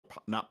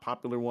not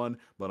popular one,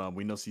 but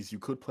we know CSU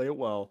could play it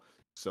well.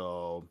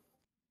 So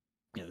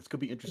yeah, this could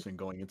be interesting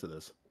going into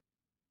this.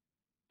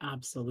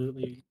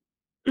 Absolutely.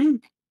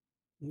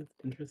 It's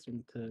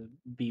interesting to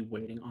be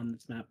waiting on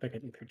this map pick. I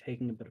think they're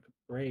taking a bit of a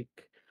break.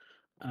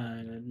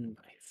 And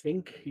I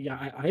think,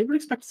 yeah, I would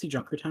expect to see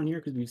Junkertown here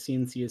because we've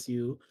seen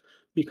CSU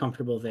be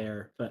comfortable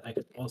there, but I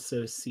could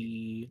also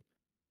see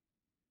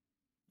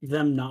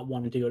them not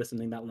wanting to go to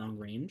something that long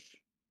range.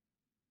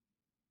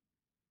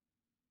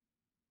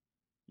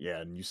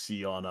 Yeah, and you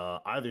see on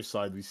either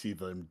side, we see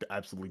them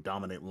absolutely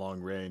dominate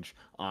long range.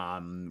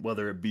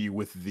 Whether it be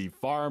with the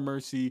Fire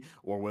Mercy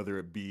or whether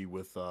it be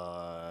with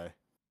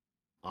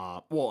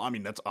well, I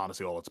mean that's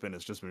honestly all it's been.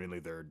 It's just mainly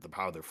the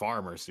power of their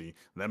Fire Mercy,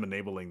 them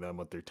enabling them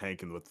with their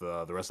tank and with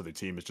the rest of their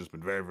team has just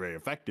been very very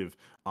effective.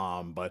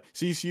 But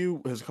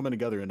CSU has come in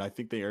together, and I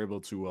think they are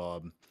able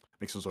to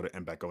make some sort of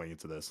impact going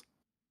into this.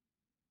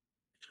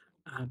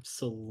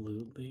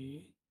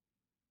 Absolutely.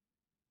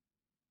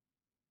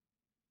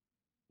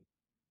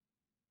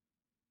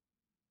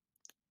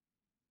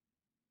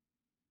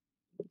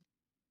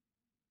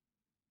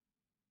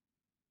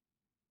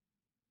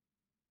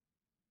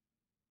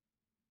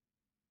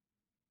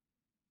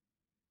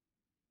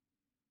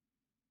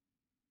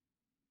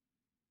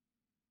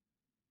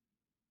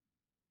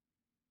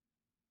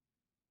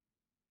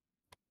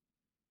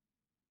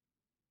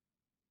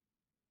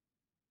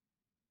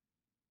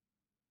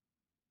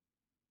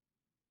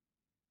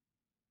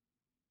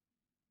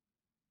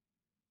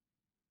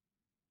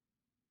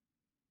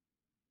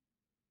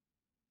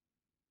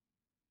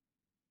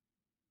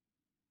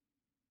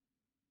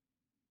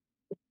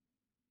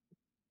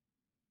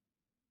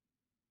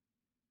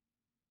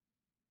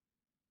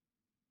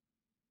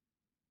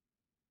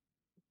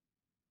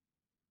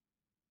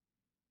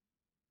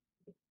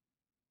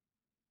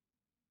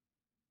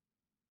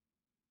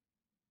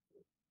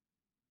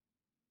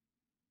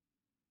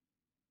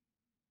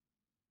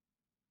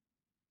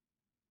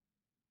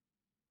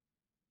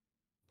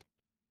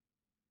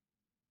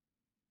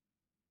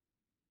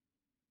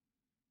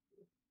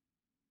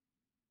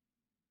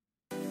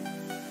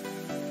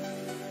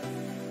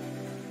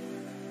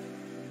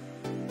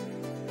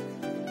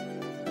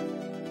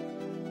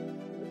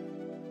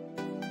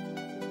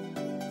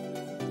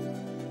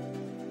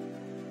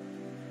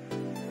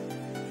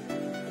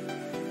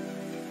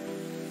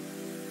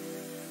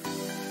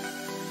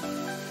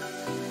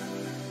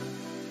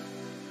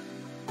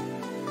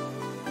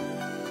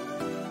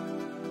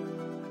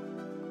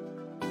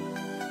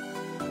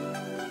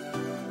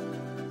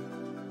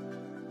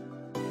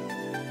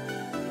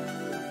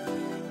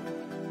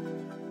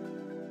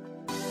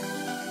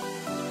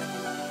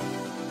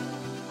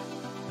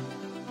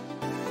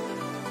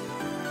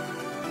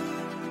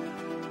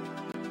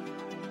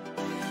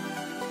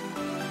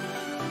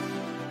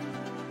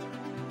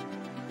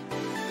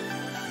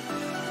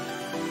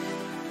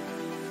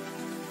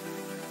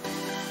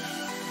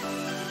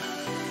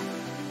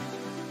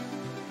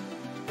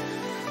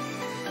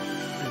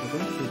 And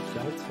going for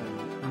Delta.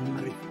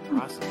 I think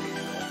process.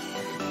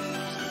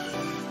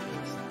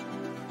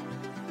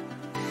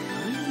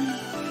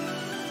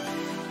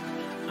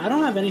 I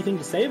don't have anything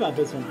to say about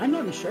this one. I'm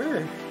not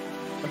sure.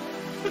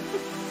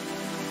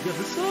 Yeah,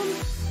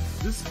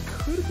 this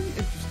could be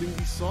interesting.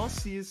 We saw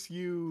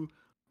CSU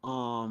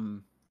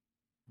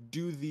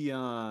do the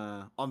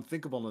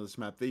unthinkable on this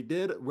map. They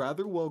did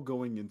rather well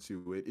going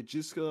into it. It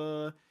just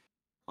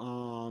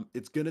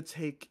it's gonna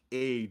take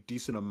a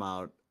decent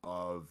amount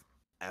of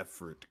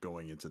effort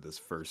going into this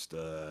first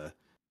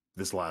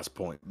this last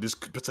point. This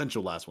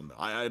potential last one though.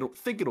 I don't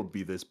think it'll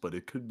be this, but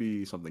it could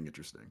be something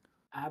interesting.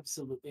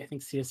 Absolutely. I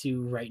think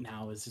CSU right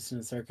now is just in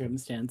a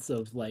circumstance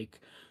of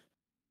like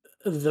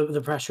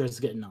the pressure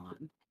is getting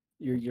on.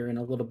 You're in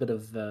a little bit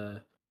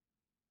of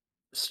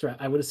stress.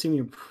 I would assume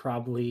you're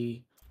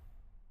probably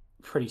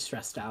pretty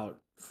stressed out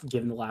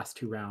given the last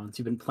two rounds.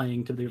 You've been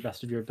playing to the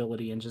best of your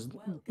ability and just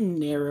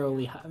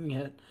narrowly having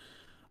it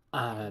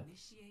uh,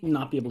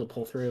 not be able to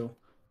pull through.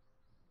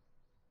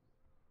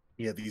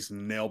 Yeah, these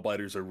nail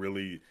biters are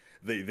really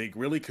they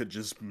really could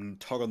just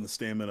tug on the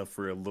stamina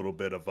for a little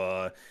bit of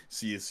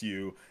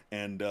CSU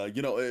and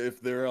you know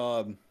if they're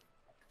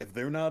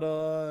not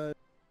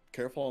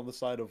careful on the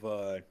side of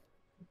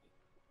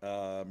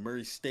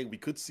Murray State, we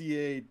could see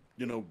a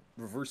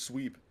reverse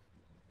sweep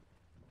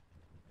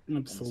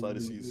on the side of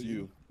Absolutely.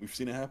 CSU. We've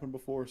seen it happen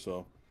before,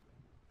 so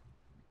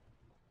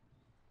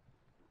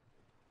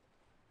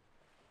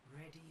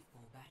Ready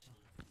for battle.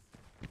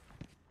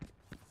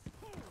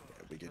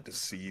 yeah, we get to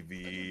see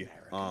the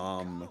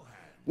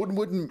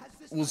wouldn't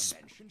was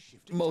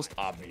most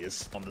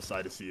obvious on the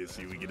side of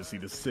CSU. We get to see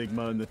the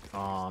Sigma and the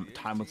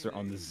Timelapser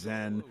on the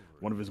Zen,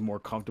 one of his more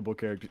comfortable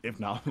characters, if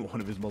not one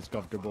of his most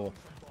comfortable.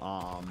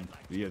 Yeah,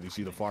 you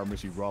see the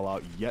Pharmacy roll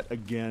out yet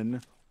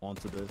again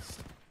onto this.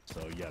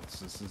 So yeah,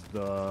 this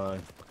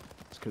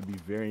could be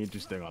very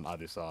interesting on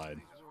either side.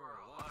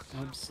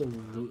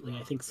 Absolutely.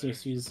 I think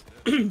CSU's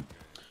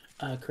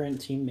Current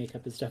team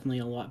makeup is definitely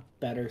a lot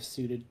better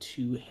suited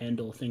to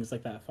handle things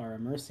like that Fara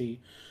Mercy,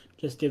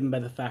 just given by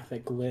the fact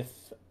that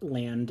Glyph,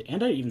 Land,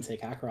 and I'd even say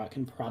Kakarot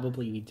can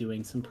probably be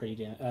doing some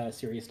pretty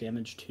serious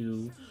damage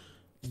to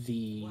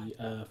the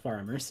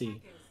Fara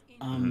Mercy.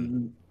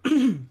 Um,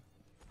 Stop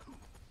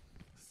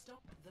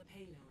the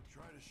payload.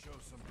 Try to show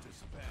some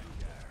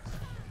disadvantage.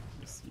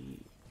 let's see.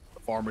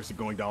 Farmers are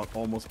going down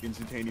almost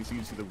instantaneously.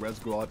 You see the res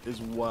go out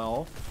as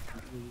well.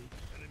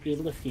 Be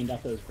able to fiend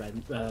out those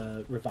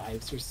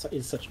revives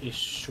is such a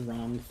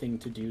strong thing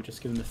to do,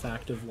 just given the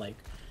fact of like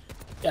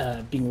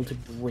being able to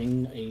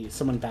bring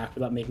someone back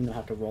without making them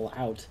have to roll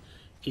out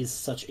is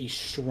such a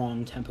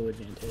strong tempo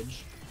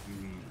advantage.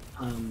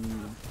 You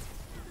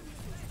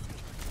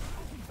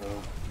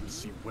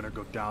see Winter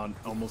go down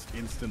almost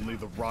instantly.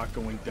 The Rock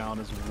going down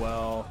as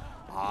well.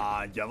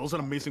 Yeah, that was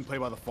an amazing play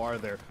by the Far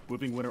there.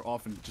 Whipping Winter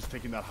off and just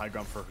taking that high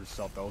ground for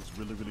herself. That was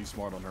really, really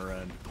smart on her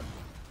end.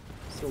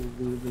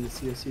 Absolutely,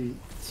 CSU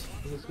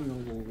taking a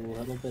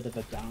little bit of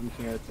a down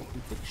here, but I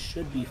think they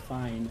should be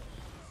fine.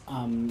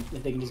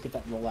 If they can just get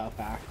that rollout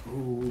back.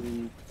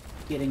 Ooh,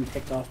 getting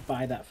picked off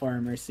by that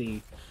Far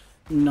Mercy.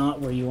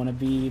 Not where you want to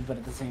be, but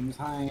at the same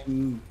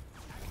time,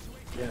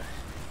 yeah.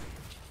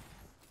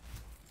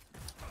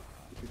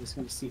 You're just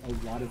going to see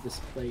a lot of this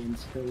play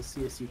until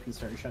CSU can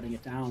start shutting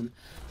it down.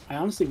 I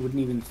honestly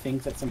wouldn't even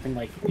think that something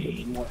like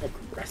a more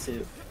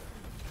aggressive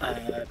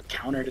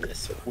counter to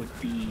this would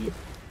be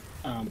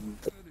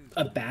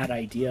a bad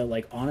idea.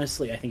 Like,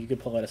 honestly, I think you could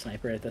pull out a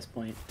sniper at this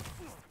point.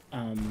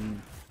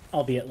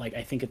 Albeit, like,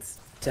 I think it's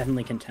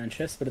definitely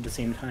contentious, but at the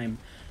same time,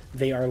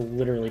 they are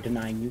literally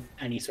denying you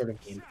any sort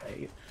of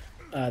gameplay.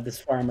 This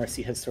Far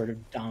Mercy has sort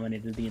of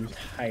dominated the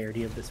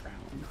entirety of this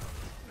round.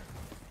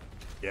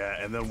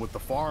 Yeah, and then with the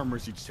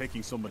farmers, you're just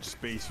taking so much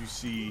space. You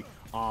see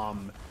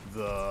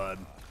the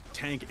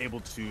tank able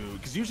to,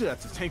 because usually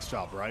that's the tank's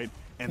job, right?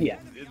 And yeah,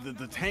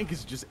 the tank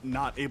is just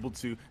not able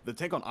to. The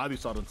tank on either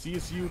side, on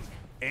CSU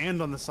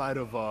and on the side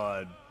of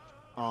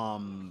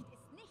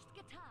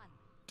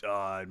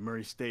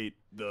Murray State,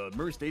 the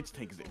Murray State's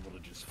tank is able to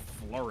just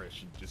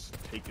flourish and just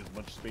take as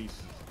much space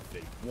as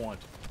they want,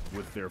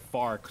 with their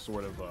Farc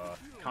sort of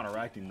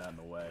counteracting that in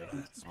a way.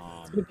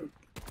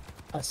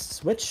 A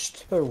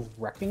switch to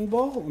Wrecking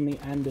Ball on the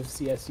end of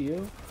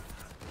CSU.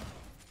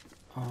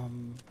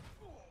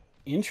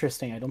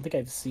 Interesting. I don't think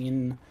I've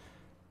seen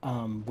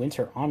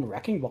Winter on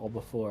Wrecking Ball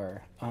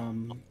before.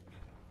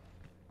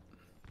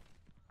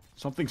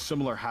 Something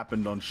similar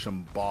happened on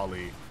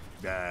Shambali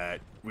that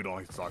we don't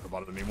like to talk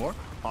about it anymore.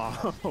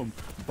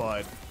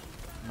 But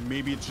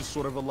maybe it's just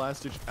sort of a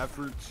last-ditch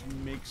effort to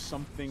make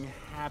something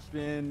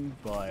happen,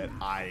 but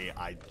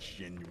I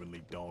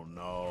genuinely don't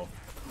know.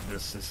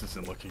 This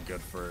isn't looking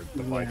good for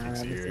the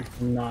Vikings here. This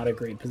is not a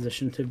great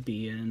position to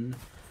be in.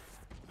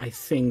 I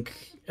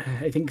think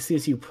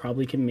CSU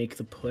probably can make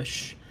the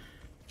push,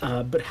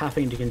 but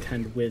having to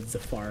contend with the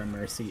Far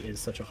Mercy is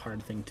such a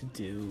hard thing to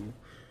do.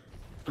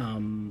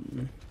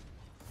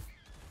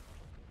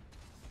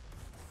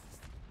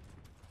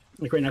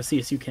 Like right now,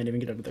 CSU can't even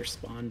get out of their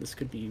spawn. This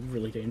could be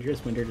really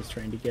dangerous. Winter just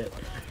trying to get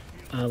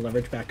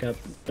leverage back up,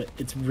 but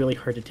it's really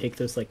hard to take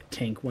those like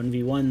tank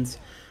 1v1s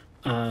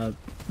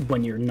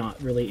when you're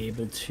not really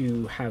able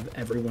to have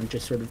everyone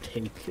just sort of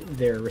take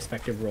their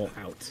respective role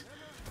out.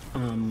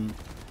 And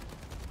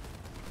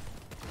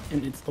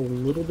it's a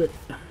little bit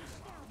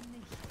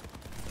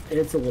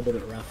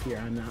rough here.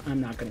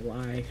 I'm not gonna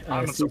lie.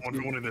 I'm not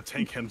someone wanting to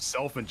tank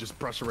himself and just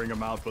pressuring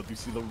him out, but you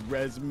see the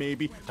res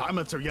maybe.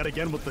 Diamonds are yet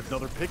again with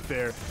another pick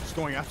there, just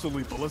going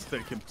absolutely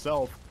ballistic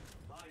himself.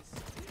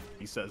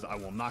 He says, "I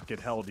will not get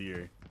held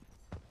here."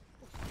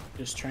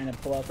 Just trying to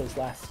pull out those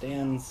last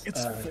stands.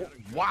 It's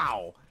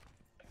wow.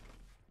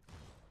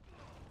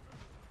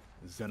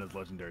 Zen is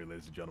legendary,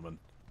 ladies and gentlemen.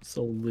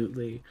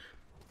 Absolutely.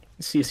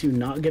 CSU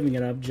not giving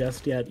it up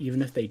just yet,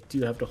 even if they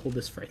do have to hold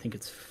this for, I think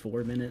it's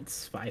 4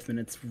 minutes, 5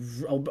 minutes,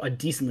 a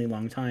decently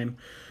long time.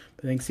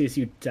 But I think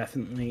CSU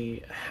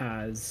definitely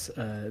has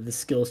the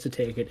skills to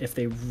take it if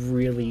they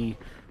really,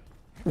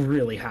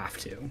 really have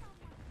to.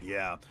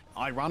 Yeah.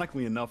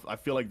 Ironically enough, I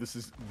feel like this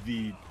is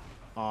the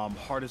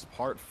hardest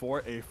part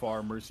for a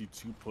Far Mercy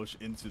to push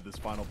into this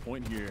final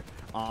point here,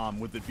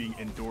 with it being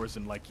indoors,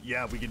 and like,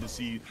 yeah, we get to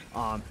see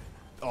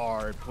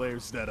our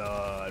players that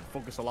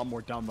focus a lot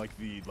more down like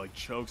the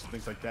chokes and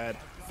things like that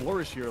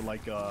flourish here,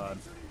 like our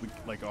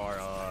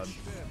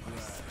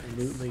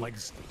like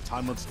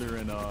Time Monster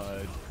and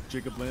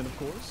Jacob Land, of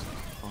course.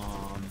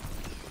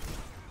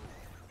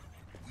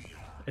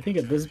 I think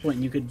at this point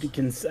you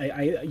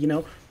you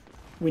know,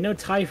 we know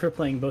Ty for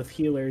playing both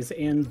healers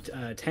and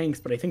tanks,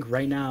 but I think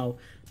right now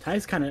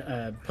Ty's kind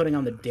of putting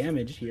on the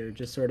damage here,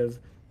 just sort of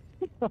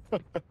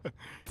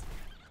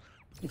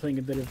playing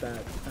a bit of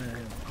that.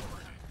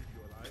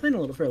 Playing a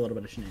little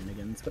bit of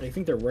shenanigans, but I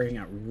think they're working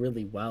out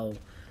really well.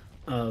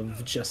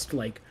 Of just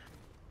like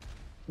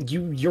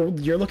you're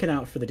looking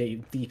out for the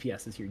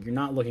DPSs here. You're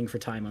not looking for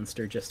Time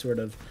Monster just sort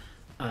of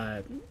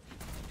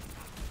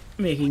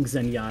making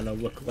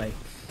Zenyatta look like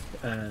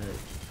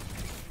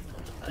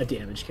a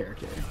damage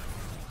character.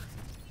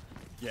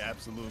 Yeah,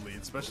 absolutely.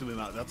 Especially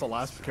not. That's the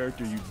last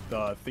character you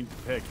think to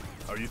pick,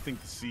 or you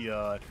think to see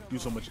do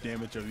so much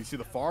damage. Or you see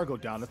the Pharah go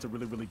down. That's a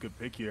really, really good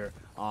pick here.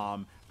 A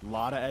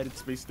lot of added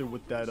space there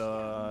with that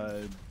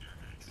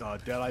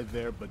Deadeye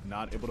there, but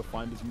not able to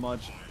find as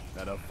much.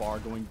 That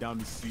Pharah going down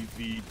to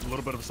CV. A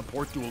little bit of a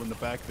support duel in the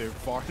back there.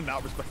 Pharah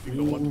not respecting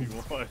the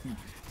 1v1.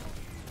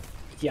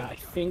 Yeah, I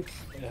think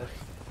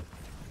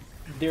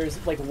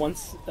there's like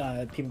once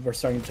people were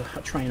starting to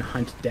try and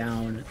hunt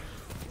down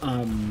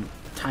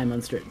Time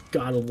Monster, it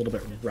got a little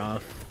bit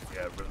rough.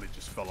 Yeah, it really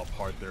just fell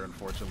apart there,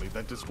 unfortunately.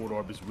 That Discord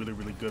Orb is really,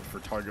 really good for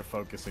target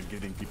focus and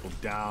getting people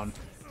down.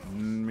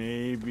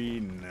 Maybe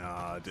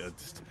not.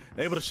 Just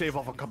able to shave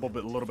off a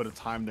little bit of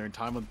time there, and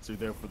Time Monster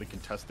there for the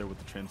contest there with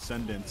the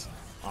Transcendence.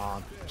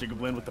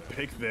 Jacob Lynn with the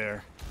pick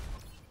there.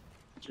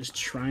 Just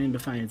trying to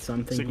find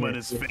something. Sigma in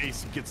his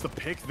face gets the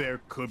pick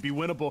there. Could be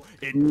winnable.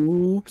 It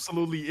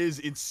absolutely is.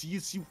 In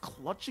CSU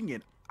clutching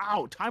it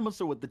out. Time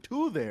Monster with the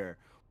 2 there.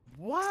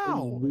 Wow.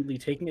 Absolutely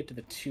taking it to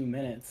the 2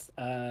 minutes.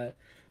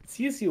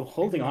 CSU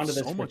holding on to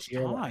this so much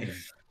dear time.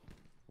 life.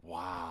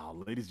 Wow,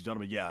 ladies and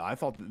gentlemen, yeah, I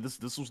thought that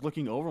this was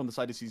looking over on the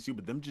side of CSU,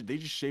 but they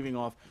just shaving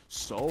off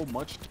so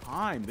much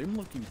time. They're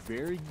looking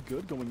very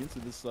good going into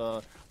this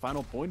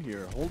final point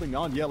here. Holding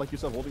on, yeah, like you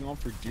said, holding on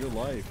for dear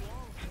life.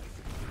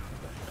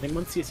 I think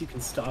once CSU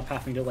can stop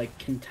having to like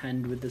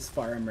contend with this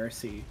Pharah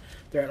Mercy,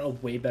 they're at a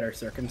way better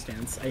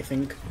circumstance. I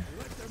think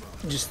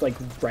just like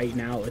right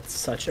now, it's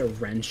such a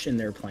wrench in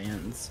their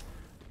plans.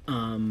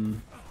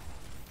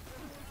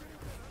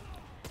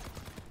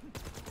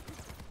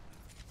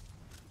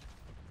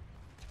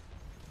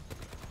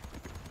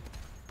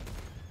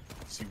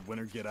 See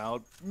Winner get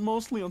out,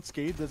 mostly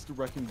unscathed as the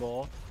Wrecking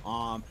Ball,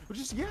 which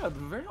is, yeah,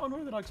 very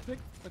unorthodox pick,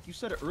 like you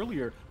said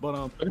earlier,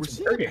 but we're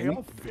seeing it pay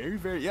off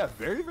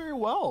very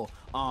well,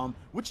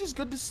 which is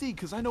good to see,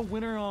 because I know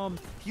Winner,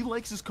 he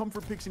likes his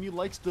comfort picks and he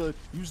likes to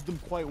use them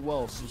quite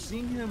well, so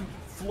seeing him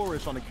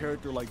flourish on a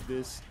character like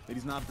this that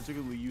he's not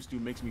particularly used to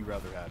makes me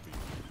rather happy.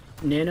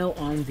 Nano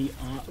on the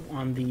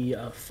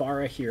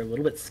Pharah here, a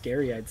little bit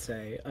scary, I'd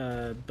say,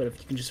 but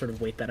if you can just sort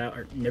of wait that out,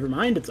 or never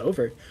mind, it's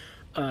over.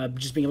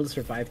 Just being able to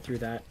survive through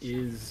that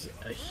is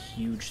a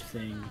huge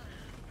thing.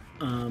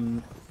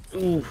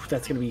 Ooh,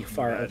 that's gonna be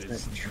far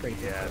ultimate trait.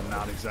 Yeah,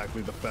 not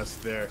exactly the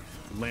best there.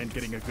 Land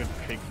getting a good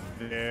pick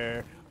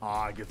there.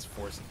 Gets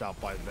forced out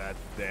by that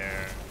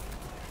there.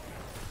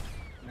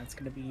 That's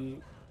gonna be.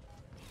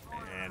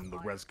 And the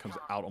res comes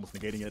out, almost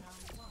negating it.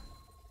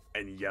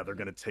 And yeah, they're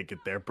gonna take it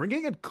there,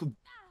 bringing it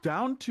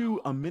down to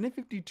a minute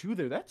 52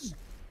 there. That's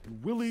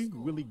really,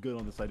 really good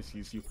on the side of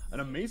CSU.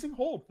 An amazing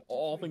hold,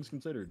 all things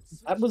considered.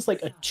 That was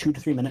like a 2 to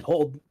 3 minute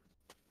hold.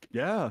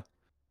 Yeah.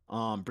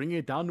 Bringing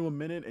it down to a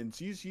minute, and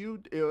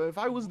CSU, if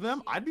I was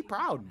them, I'd be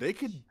proud. They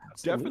could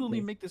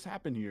definitely make this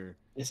happen here.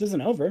 This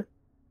isn't over.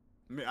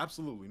 I mean,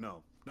 absolutely,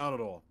 no. Not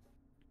at all.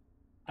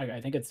 I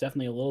think it's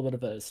definitely a little bit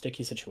of a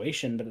sticky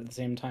situation, but at the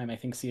same time, I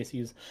think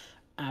CSU's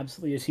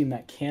absolutely a team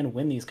that can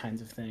win these kinds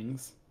of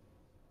things.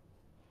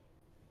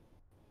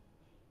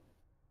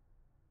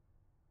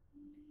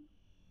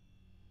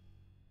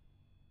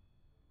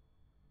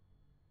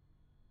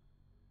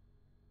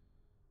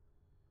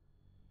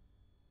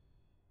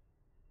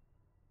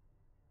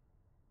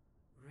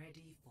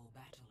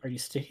 Are you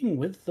sticking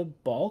with the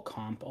ball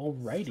comp?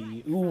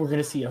 Alrighty. Ooh, we're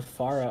gonna see a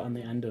Pharah on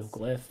the end of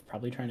Glyph,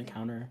 probably trying to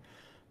counter.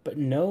 But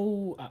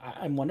no,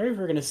 I'm wondering if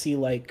we're gonna see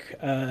like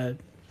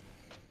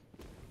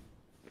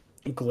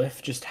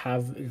Glyph just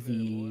have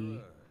the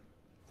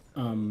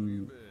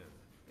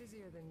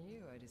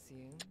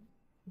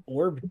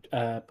orb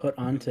put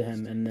onto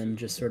him and then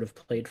just sort of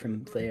played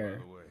from there.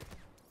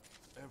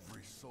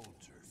 Every soldier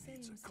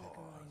needs a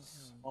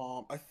cause.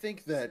 I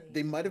think that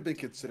they might have been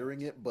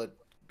considering it, but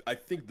I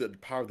think the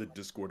power of the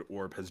Discord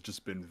Orb has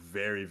just been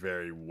very,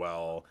 very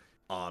well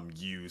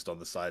used on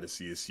the side of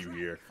CSU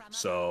here.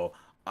 So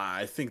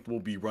I think we'll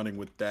be running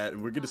with that,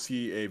 and we're going to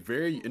see a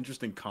very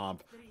interesting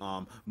comp,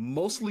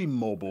 mostly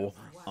mobile,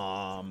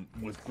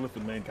 with Glyph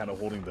and Lane kind of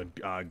holding the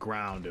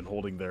ground and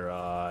holding their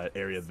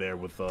area there,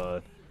 with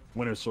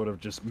Winter sort of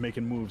just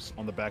making moves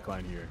on the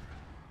backline here.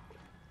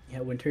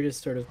 Yeah, Winter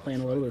just sort of playing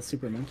a little bit of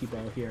Super Monkey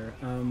Ball here.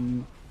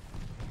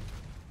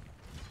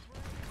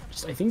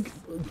 I think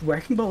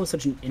Wrecking Ball is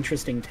such an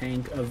interesting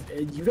tank.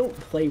 You don't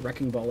play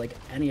Wrecking Ball like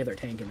any other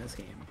tank in this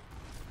game.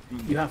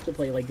 You have to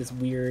play like this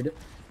weird,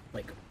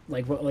 like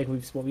what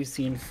we've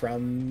seen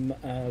from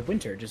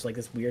Winter, just like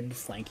this weird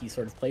flanky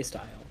sort of play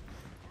style.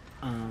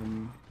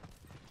 Kind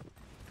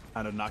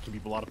of knocking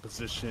people out of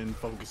position,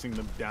 focusing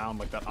them down.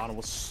 Like that Ana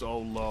was so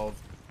low.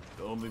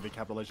 If only they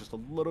capitalized just a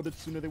little bit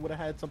sooner, they would have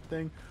had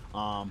something.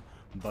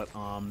 But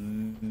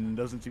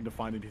doesn't seem to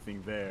find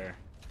anything there.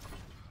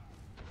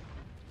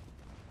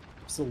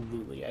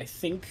 Absolutely. I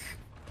think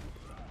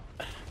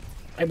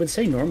I would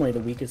say normally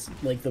the weakest,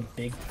 like the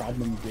big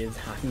problem with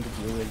having to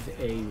deal with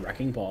a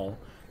Wrecking Ball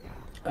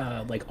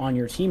like on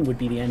your team would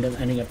be the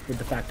ending up with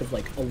the fact of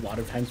like a lot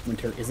of times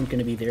Winter isn't going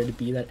to be there to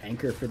be that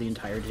anchor for the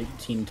entire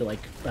team to like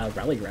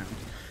rally around.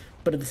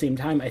 But at the same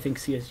time, I think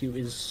CSU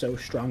is so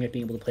strong at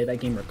being able to play that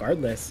game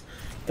regardless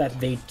that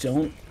they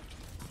don't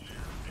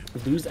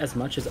lose as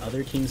much as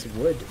other teams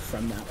would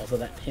from that, although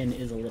that pin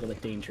is a little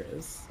bit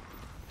dangerous.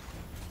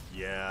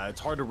 Yeah, it's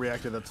hard to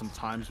react to that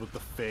sometimes with the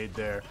fade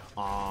there.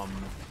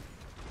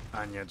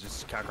 And yeah,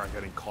 just Kakarot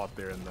getting caught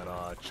there in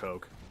that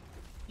choke.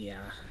 Yeah.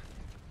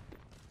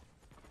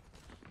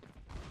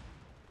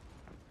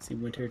 See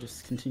Winter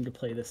just continue to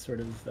play this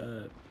sort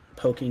of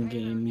poking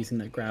game, using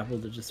that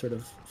grapple to just sort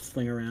of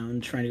fling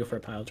around, trying to go for a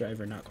pile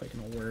driver, not quite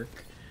going to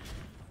work.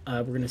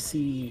 We're going to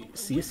see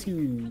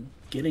CSU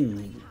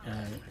getting...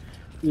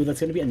 ooh, that's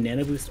going to be a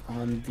nano boost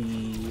on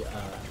the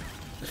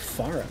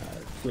Pharah,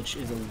 which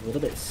is a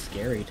little bit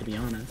scary, to be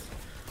honest.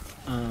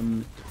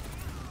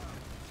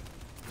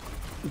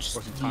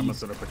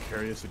 Timeless in a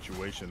precarious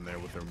situation there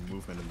with their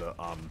movement in the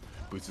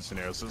boosted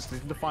scenario. So they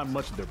didn't find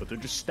much there, but they're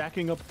just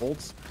stacking up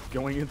ults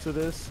going into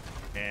this,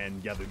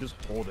 and yeah, they're just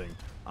holding.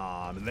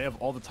 And they have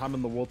all the time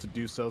in the world to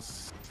do so.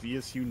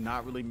 CSU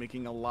not really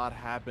making a lot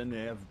happen.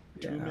 They have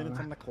 2 minutes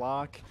on the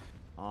clock.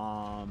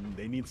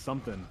 They need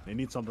something. They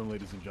need something,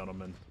 ladies and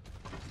gentlemen.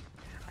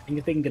 I think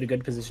if they can get a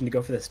good position to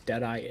go for this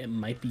Deadeye, it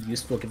might be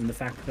useful given the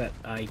fact that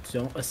I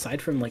don't,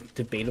 aside from like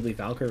debatably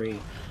Valkyrie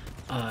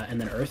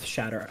and then Earth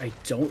Shatter, I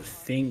don't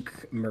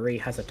think Murray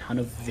has a ton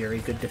of very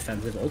good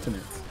defensive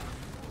ultimates.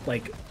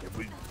 Like,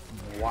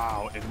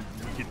 wow, and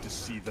we get to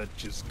see that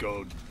just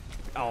go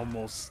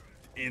almost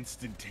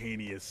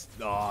instantaneous.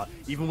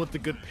 Even with the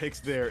good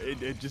picks there,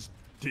 it just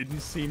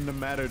didn't seem to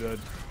matter to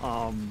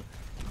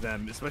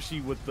them,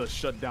 especially with the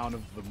shutdown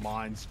of the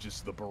mines,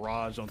 just the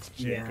barrage onto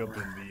Jacob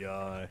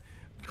and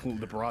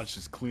the barrage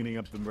just cleaning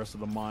up the rest of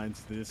the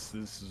mines. This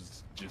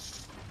is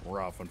just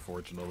rough,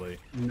 unfortunately.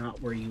 Not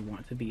where you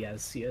want to be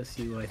as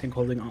CSU. I think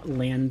holding on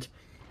land,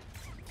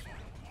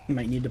 you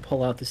might need to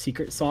pull out the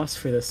secret sauce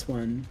for this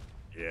one.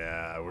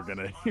 Yeah, we're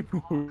gonna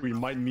we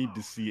might need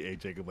to see a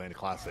Jacob Land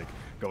Classic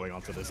going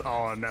onto this.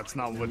 Oh, and that's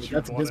not what you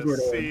want to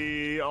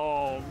see.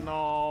 Oh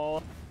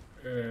no.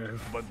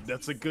 But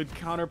that's a good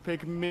counter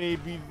pick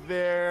maybe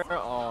there.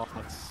 Oh,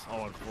 that's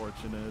so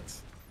unfortunate.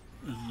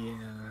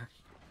 Yeah.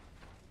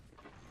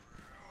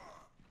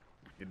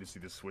 Good to see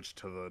the switch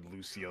to the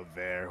Lucio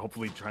there.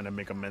 Hopefully trying to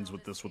make amends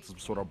with this with some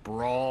sort of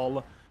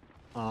brawl.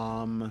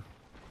 But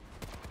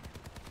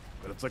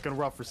it's looking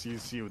rough for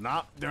CSU.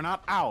 They're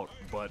not out,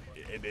 but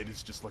it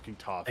is just looking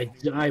tough. I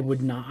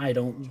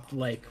don't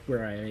like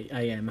where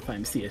I am if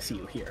I'm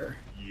CSU here.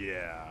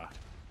 Yeah.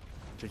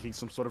 Taking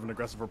some sort of an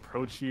aggressive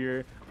approach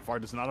here. Far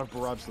does not have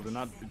barrage, so they're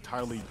not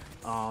entirely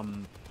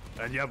and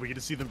yeah, we get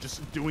to see them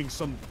just doing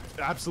some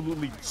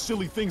absolutely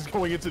silly things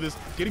going into this,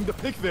 getting the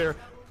pick there.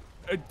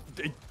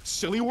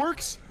 Silly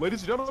works,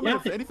 ladies and gentlemen. Yeah.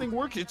 If anything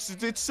works,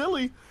 it's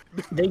silly.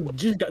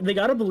 They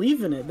gotta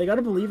believe in it. They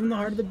gotta believe in the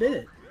heart of the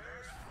bit.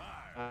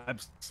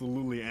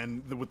 Absolutely,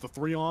 and with the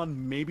 3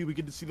 on, maybe we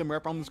get to see them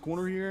wrap around this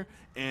corner here,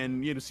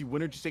 and to see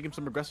Winter just taking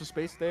some aggressive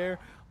space there.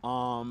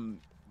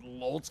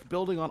 Lult's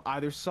building on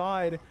either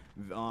side.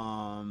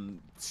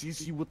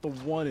 CC with the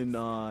 1 and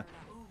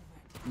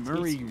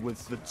Murray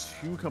with the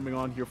 2 coming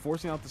on here,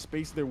 forcing out the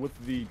space there with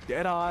the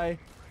Deadeye.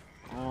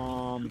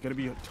 Gonna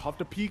be tough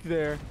to peek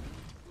there.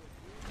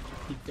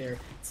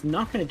 It's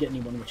not going to get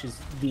anyone, which is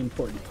the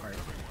important part.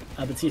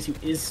 But CSU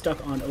is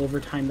stuck on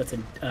overtime. That's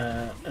an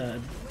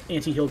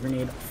anti-heal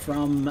grenade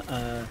from...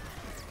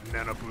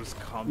 Nano boost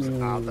comes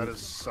out. That is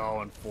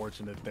so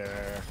unfortunate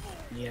there.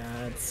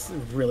 Yeah, it's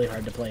really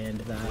hard to play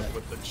into that.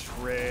 With the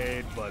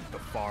trade, but the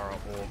Pharah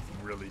ult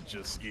really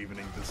just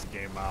evening this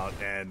game out,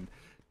 and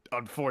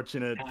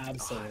unfortunate.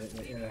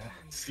 Absolutely, yeah.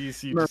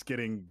 CSU just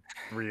getting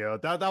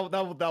 3-0. That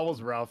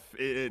was rough.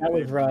 That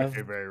was rough.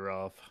 Very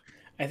rough.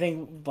 I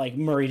think like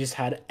Murray just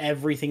had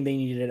everything they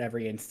needed at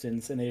every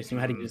instance, and they just knew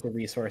how to use the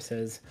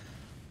resources.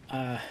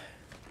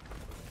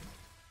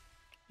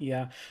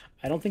 Yeah,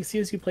 I don't think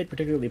CSU played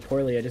particularly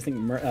poorly. I just think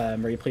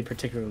Murray played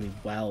particularly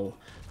well.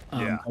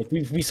 Like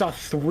we saw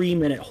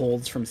 3-minute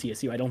holds from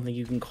CSU. I don't think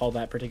you can call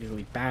that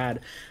particularly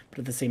bad, but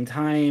at the same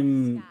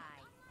time,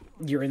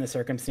 you're in the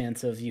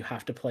circumstance of you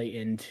have to play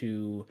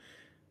into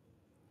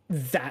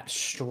that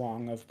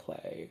strong of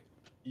play.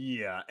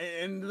 Yeah,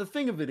 and the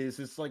thing of it is,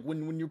 it's like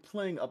when you're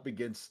playing up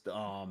against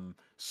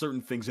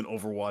certain things in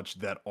Overwatch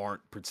that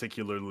aren't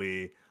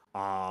particularly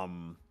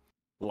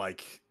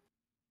like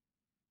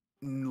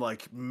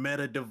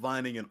meta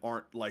divining and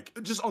aren't like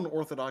just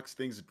unorthodox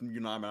things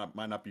that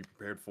might not be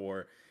prepared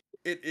for.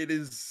 It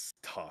is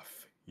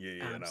tough.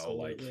 Yeah,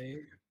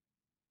 Absolutely.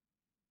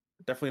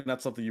 Definitely not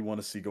something you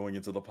want to see going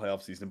into the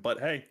playoff season. But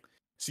hey,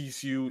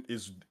 CSU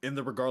is in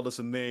the regardless,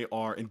 and they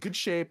are in good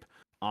shape.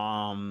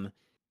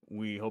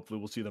 We hopefully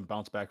will see them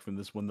bounce back from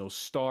this when they'll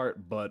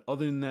start. But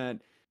other than that,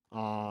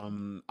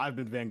 I've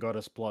been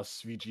Vanguardus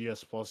plus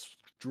VGS plus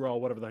Draw,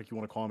 whatever the heck you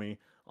want to call me.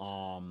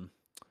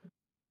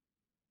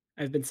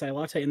 I've been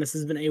Silate, and this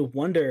has been a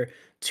wonder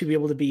to be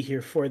able to be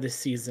here for this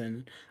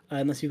season.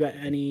 Unless you've got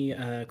any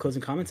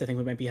closing comments, I think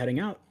we might be heading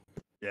out.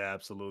 Yeah,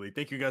 absolutely.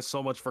 Thank you guys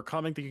so much for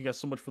coming. Thank you guys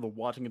so much for the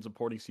watching and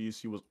supporting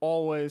CSU as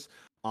always.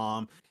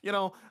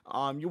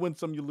 You win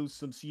some, you lose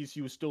some.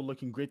 CSU is still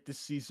looking great this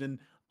season.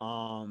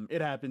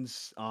 It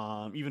happens.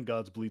 Even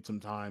gods bleed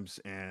sometimes,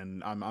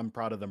 and I'm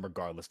proud of them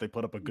regardless. They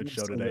put up a good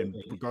show today, and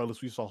Absolutely.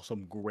 regardless, we saw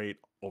some great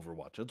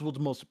Overwatch. That's what's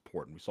most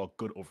important. We saw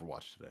good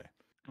Overwatch today.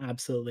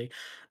 Absolutely.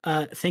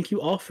 Thank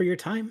you all for your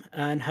time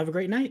and have a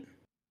great night.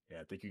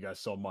 Yeah, thank you guys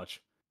so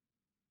much.